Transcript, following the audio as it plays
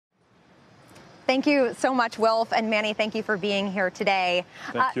Thank you so much, Wilf. And Manny, thank you for being here today.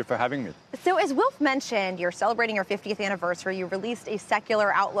 Thank you for having me. So as Wilf mentioned, you're celebrating your 50th anniversary. You released a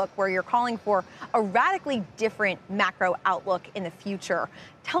secular outlook where you're calling for a radically different macro outlook in the future.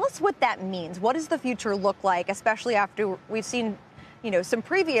 Tell us what that means. What does the future look like, especially after we've seen, some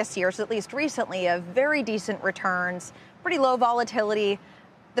previous years, at least recently, of very decent returns, pretty low volatility.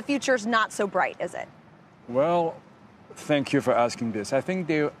 The future's not so bright, is it? Well, thank you for asking this. I think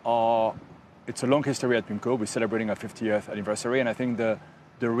it's a long history at PIMCO. We're celebrating our 50th anniversary, and I think the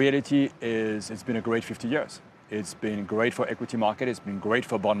reality is it's been a great 50 years. It's been great for equity market. It's been great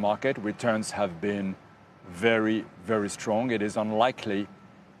for bond market. Returns have been very, very strong. It is unlikely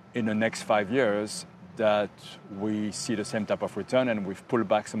in the next 5 years that we see the same type of return, and we've pulled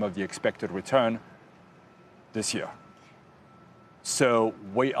back some of the expected return this year. So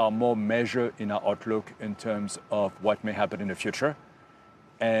we are more measured in our outlook in terms of what may happen in the future.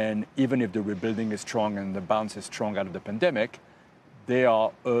 And even if the rebuilding is strong and the bounce is strong out of the pandemic, there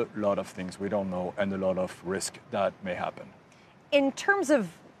are a lot of things we don't know and a lot of risk that may happen. In terms of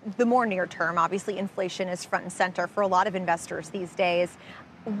the more near term, obviously inflation is front and center for a lot of investors these days.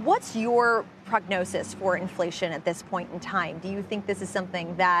 What's your prognosis for inflation at this point in time? Do you think this is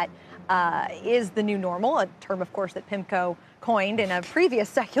something that is the new normal, a term, of course, that PIMCO coined in a previous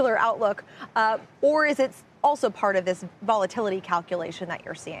secular outlook, or is it also part of this volatility calculation that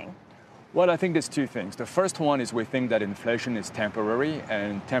you're seeing? Well, I think there's two things. The first one is we think that inflation is temporary,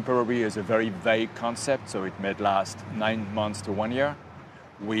 and temporary is a very vague concept, so it may last 9 months to 1 year.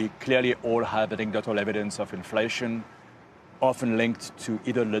 We clearly all have anecdotal evidence of inflation, often linked to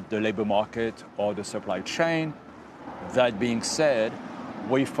either the labor market or the supply chain. That being said,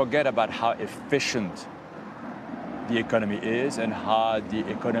 we forget about how efficient the economy is and how the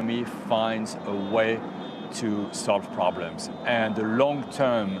economy finds a way to solve problems. And the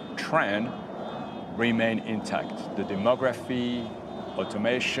long-term trend remain intact. The demography,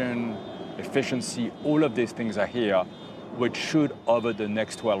 automation, efficiency, all of these things are here, which should, over the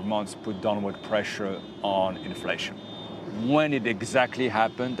next 12 months, put downward pressure on inflation. When it exactly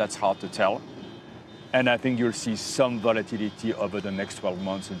happened, that's hard to tell. And I think you'll see some volatility over the next 12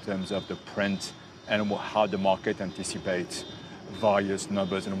 months in terms of the print and how the market anticipates various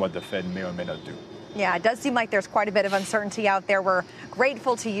numbers and what the Fed may or may not do. Yeah, it does seem like there's quite a bit of uncertainty out there. We're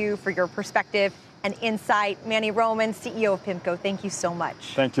grateful to you for your perspective and insight. Manny Roman, CEO of PIMCO, thank you so much.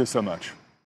 Thank you so much.